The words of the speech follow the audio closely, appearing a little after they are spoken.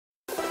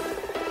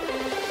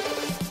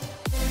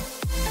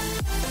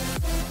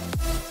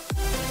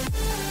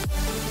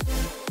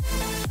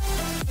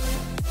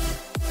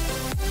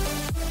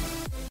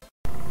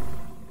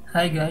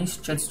Hi guys,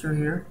 Chester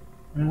here,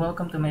 and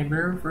welcome to my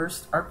very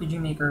first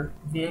RPG Maker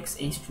VX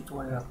Ace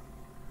tutorial.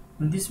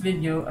 In this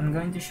video, I'm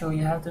going to show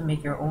you how to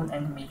make your own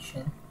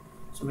animation.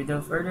 So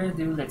without further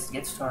ado, let's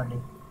get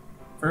started.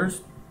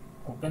 First,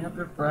 open up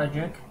your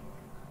project,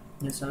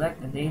 then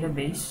select the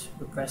database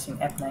by pressing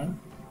F9,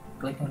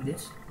 click on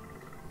this,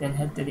 then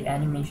head to the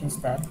animations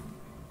tab.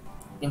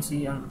 You can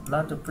see a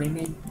lot of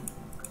pre-made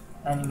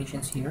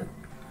animations here.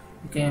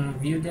 You can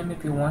view them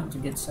if you want to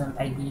get some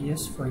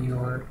ideas for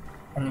your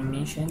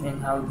animation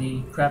and how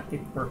the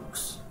graphic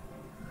works.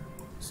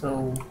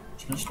 So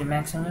change the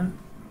maximum.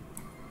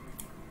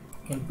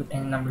 You can put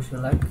any numbers you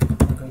like.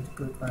 I'm going to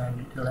put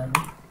 111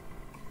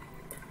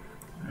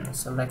 and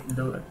select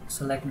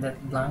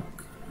that blank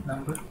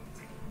number.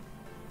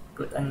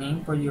 Put a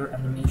name for your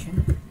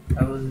animation.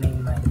 I will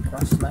name mine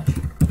cross slash.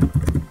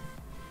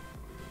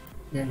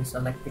 Then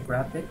select the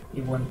graphic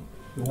you want.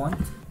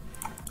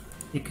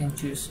 You can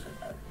choose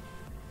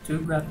two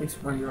graphics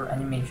for your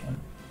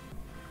animation.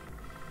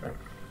 But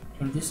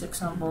in this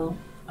example,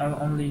 I will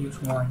only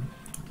use one.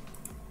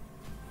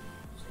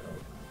 So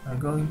I'm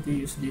going to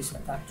use this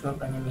attack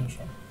 12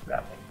 animation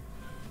graphic.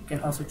 You can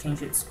also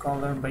change its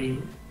color by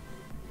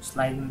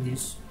sliding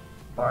this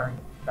bar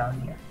down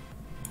here.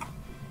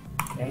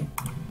 Okay.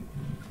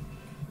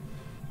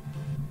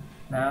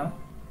 Now,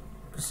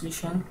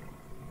 position.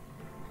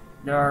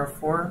 There are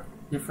 4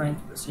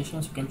 different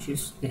positions. You can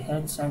choose the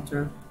head,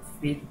 center,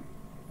 feet,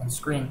 and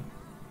screen.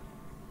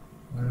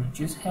 When you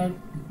choose head,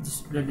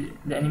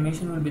 the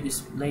animation will be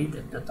displayed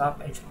at the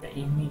top edge of the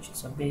image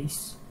as a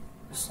base.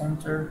 The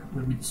center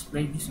will be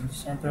displayed using the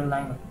center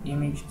line of the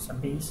image as a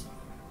base.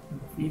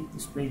 And the feet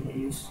displayed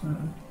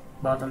using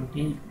bottom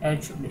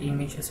edge of the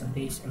image as a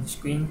base. And the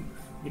screen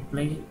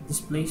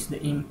displays the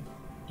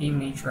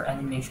image or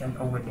animation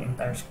over the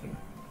entire screen.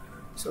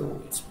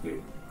 So it's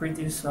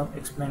pretty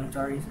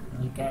self-explanatory.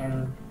 You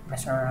can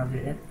mess around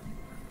with it.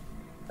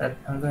 But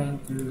I'm going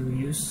to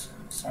use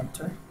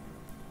center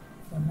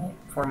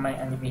for my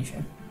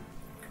animation.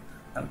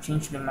 Now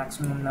change the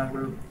maximum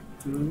number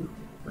to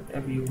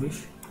whatever you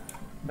wish,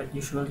 but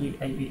usually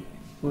I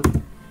put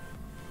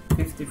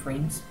 50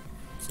 frames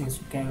since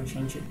you can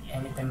change it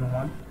anytime you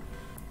want.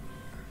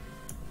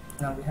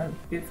 Now we have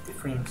 50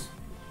 frames.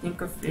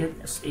 Think of it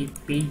as a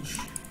page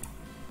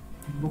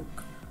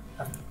book,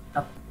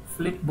 a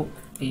flip book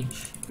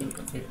page. Think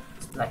of it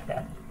like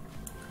that.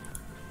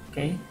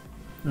 Okay,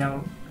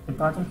 now at the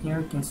bottom here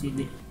you can see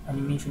the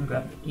animation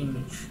graphic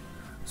image.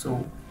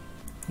 So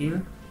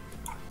here,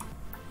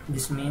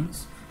 this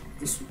means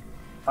this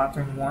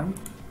pattern 1,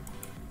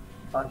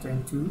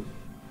 pattern 2,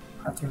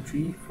 pattern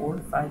 3, 4,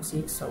 5,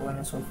 6, so on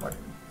and so forth.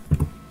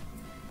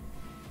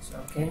 So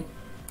okay,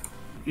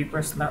 if you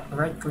press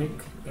right click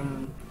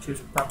and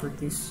choose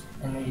properties,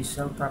 and a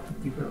cell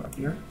property will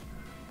appear.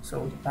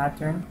 So the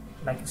pattern,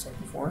 like I said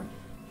before,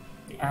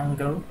 the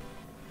angle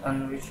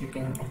on which you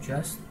can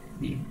adjust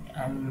the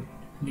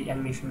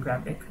animation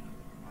graphic,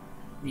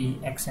 the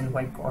x and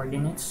y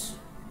coordinates.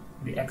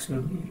 The x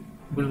will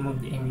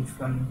move the image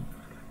from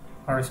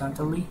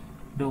horizontally.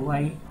 The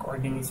y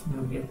coordinates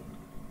move it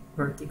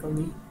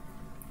vertically.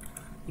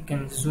 You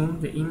can zoom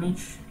the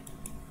image.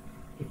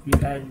 If you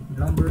add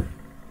number,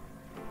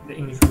 the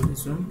image will be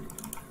zoomed.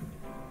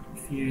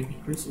 If you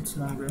decrease its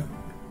number,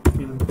 it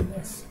will be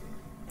less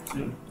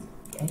zoomed.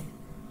 Okay.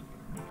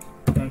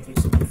 I'm going to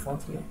use the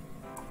default here.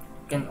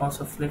 You can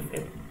also flip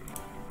it.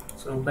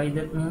 So by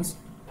that means,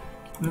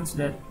 it means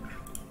that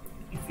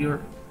if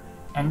your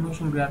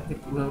animation graphic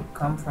will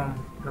come from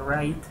the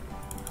right,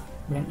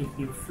 then if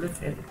you flip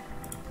it,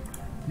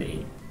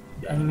 the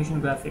animation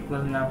graphic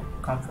will now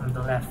come from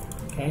the left.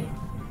 Okay,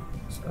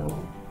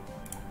 so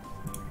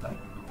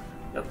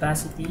the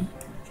opacity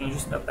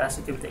changes the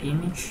opacity of the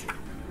image.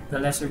 The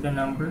lesser the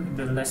number,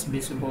 the less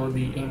visible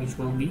the image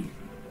will be.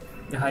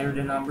 The higher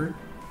the number,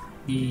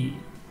 the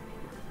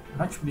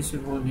much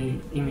visible the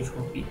image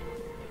will be.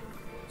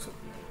 So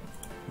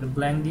the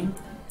blending,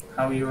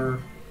 how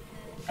your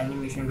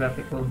animation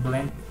graphic will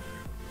blend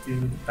to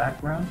the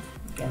background.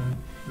 You can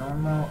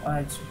normal,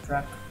 add,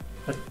 subtract,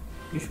 but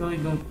usually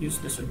don't use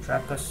the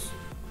subtract because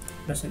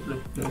it doesn't look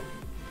good.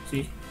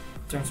 See, it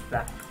turns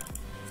black.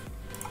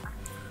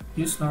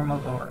 Use normal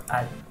or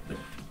add, but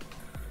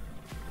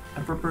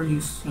I prefer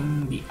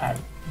using the add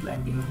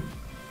blending.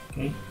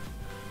 Okay,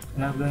 so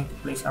now I'm going to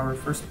place our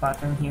first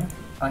pattern here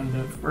on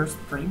the first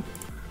frame.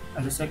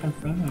 On the second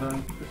frame, I'm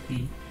going to put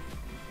the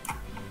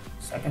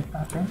second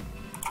pattern,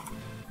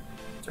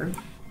 third,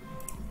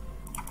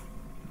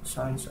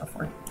 so on and so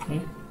forth.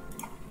 Okay,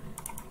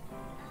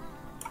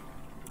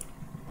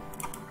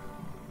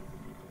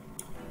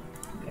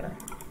 there.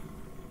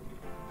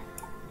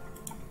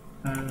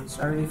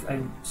 Sorry if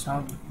I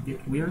sound a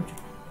bit weird.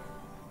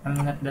 I'm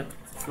not that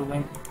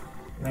fluent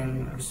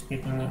when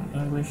speaking in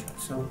English,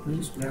 so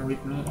please bear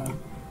with me, and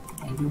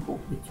I do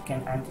hope that you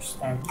can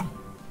understand me.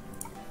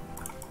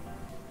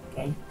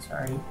 Okay,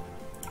 sorry.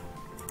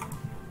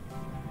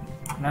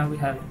 Now we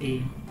have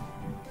a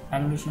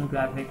animation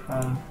graphic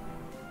from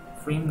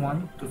frame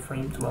 1 to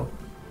frame 12.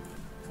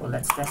 So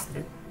let's test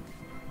it.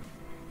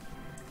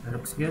 It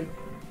looks good.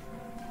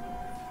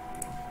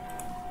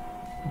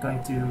 I'm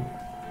going to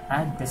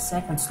add the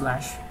second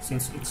slash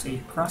since it's a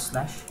cross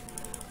slash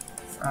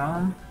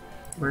from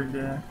where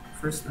the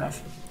first slash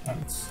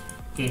ends.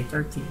 Okay,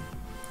 13.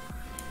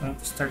 I'm going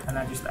to start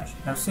another slash.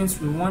 Now since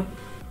we want,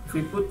 if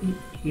we put it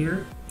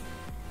here,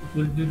 it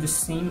will do the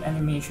same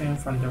animation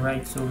from the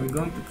right, so we're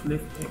going to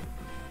flip it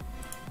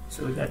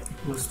so that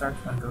it will start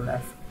from the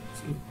left.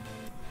 See,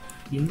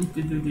 you need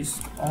to do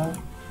this all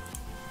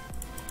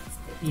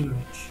the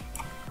image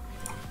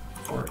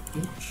for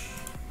each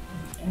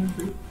and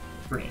every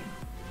frame,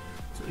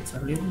 so it's a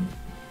little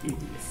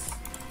tedious.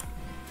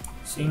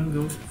 Same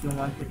goes if you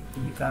want it to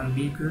become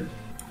bigger,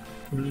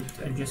 you need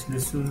to adjust the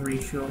zoom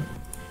ratio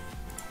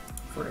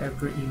for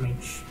every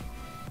image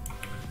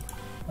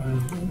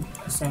and then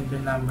ascend the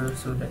number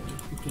so that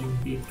it became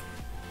big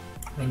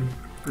when you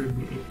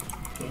preview it.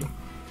 Okay,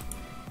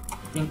 I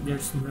think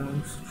there's no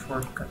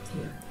shortcut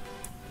here,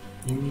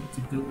 you need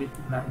to do it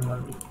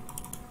manually,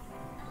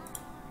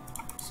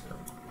 so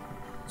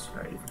let's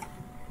try it.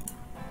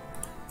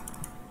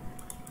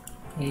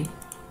 Okay,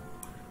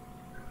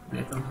 a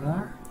little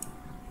more.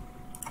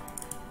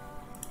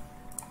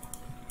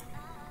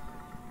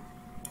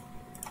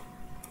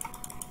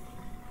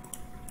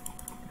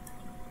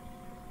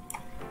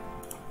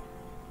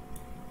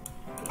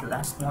 Okay,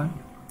 last one.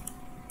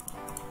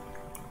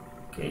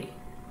 Okay,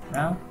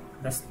 now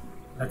let's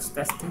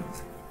test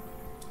it.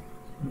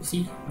 You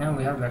see, now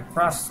we have a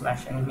cross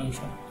slash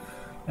animation.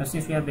 Now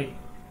since we have a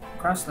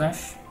cross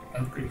slash,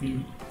 I'm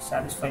pretty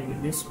satisfied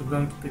with this. We're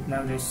going to put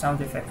now the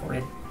sound effect for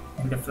it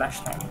and the flash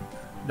timing.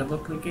 Double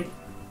click it.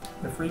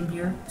 The frame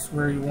here is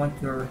where you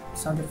want your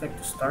sound effect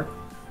to start.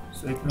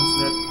 So it means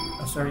that,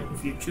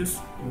 if you choose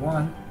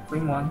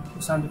frame 1,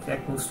 the sound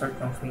effect will start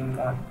from frame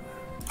 1.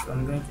 So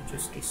I'm going to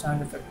choose a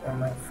sound effect for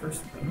my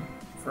first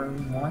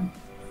frame 1.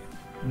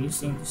 I'm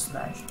using the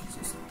slash,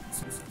 this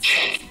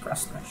is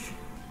cross slash.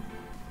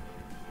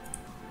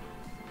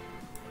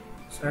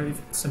 Sorry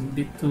if it's a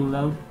bit too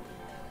loud,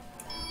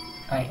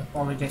 I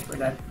apologize for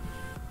that.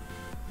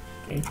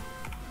 Okay,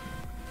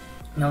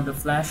 now the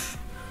flash,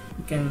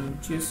 you can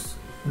choose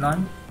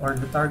none or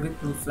the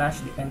target will flash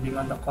depending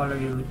on the color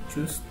you will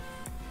choose.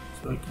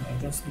 So you can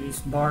adjust these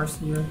bars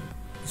here,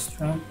 the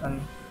strength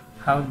and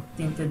how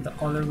tinted the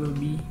color will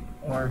be,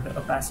 or the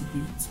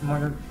opacity.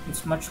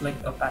 It's much like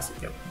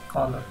opacity of the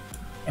color,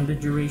 and the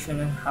duration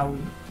and how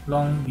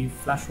long the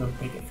flash will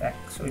take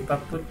effect. So if I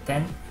put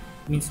 10, it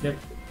means that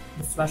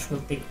the flash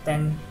will take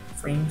 10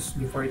 frames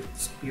before it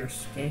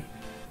disappears. Okay,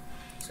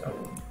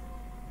 so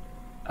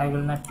I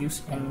will not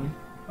use any,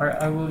 or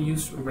I will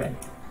use red,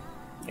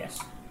 yes,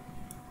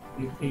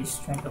 with a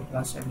strength of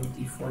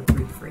 170 for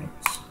 3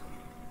 frames.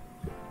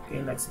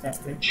 Okay, let's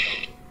test it.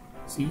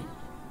 See,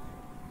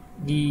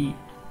 the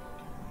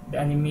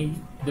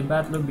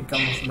battler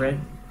becomes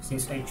red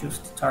since I choose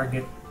the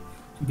target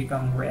to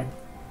become red.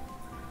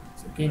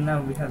 So, okay,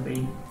 now we have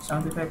a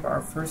sound effect for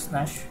our first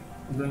slash.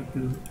 I'm going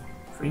to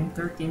frame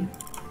 13,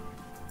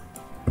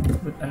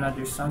 put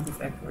another sound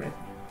effect for it.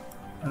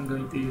 I'm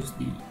going to use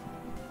the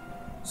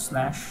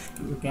slash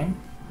 2 again.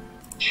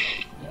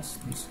 Yes,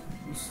 this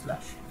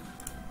slash.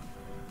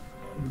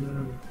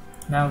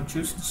 Now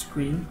choose the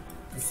screen,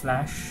 the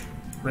flash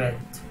red.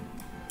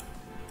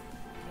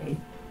 Okay,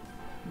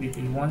 with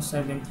a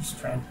 170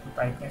 strength and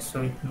brightness,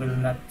 so it will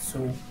not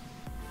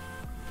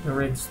the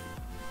reds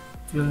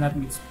will not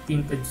be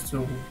tinted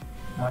so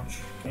much.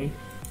 Okay,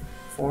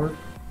 4,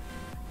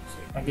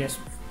 I guess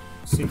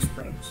 6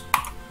 frames.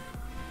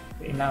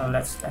 Okay, now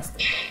let's test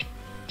it.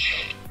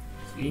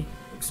 See,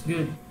 looks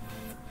good.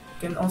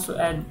 You can also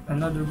add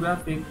another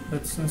graphic,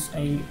 but since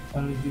I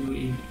only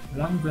do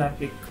one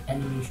graphic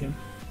animation,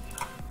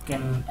 you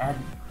can add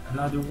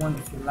another one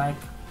if you like.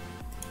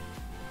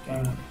 You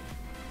can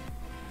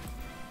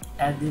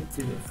add it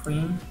to the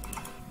frame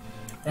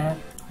that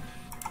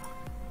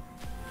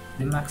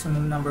the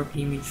maximum number of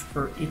images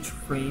per each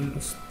frame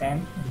is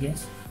 10, I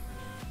guess.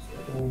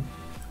 So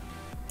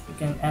you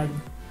can add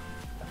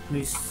at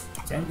least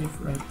 10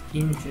 different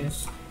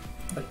images,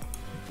 but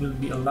it will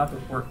be a lot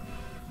of work.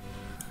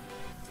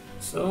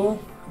 So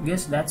I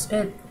guess that's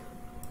it.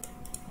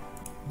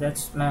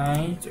 That's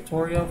my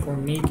tutorial for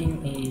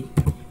making a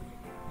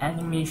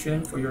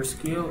animation for your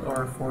skill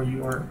or for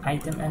your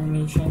item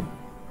animation.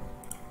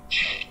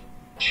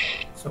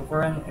 So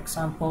for an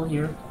example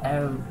here, I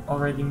have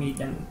already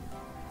made an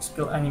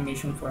skill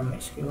animation for my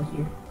skill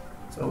here.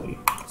 So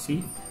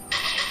see,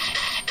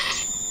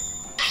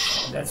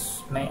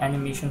 that's my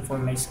animation for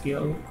my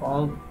skill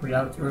called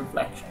reality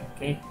reflection.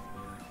 Okay,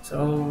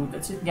 so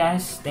that's it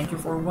guys, thank you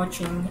for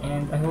watching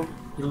and I hope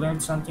you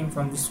learned something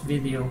from this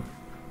video.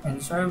 And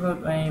sorry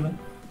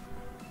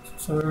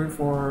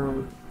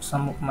for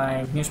some of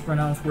my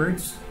mispronounced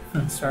words.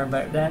 Sorry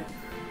about that.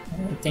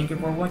 And thank you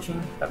for watching.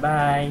 Bye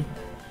bye.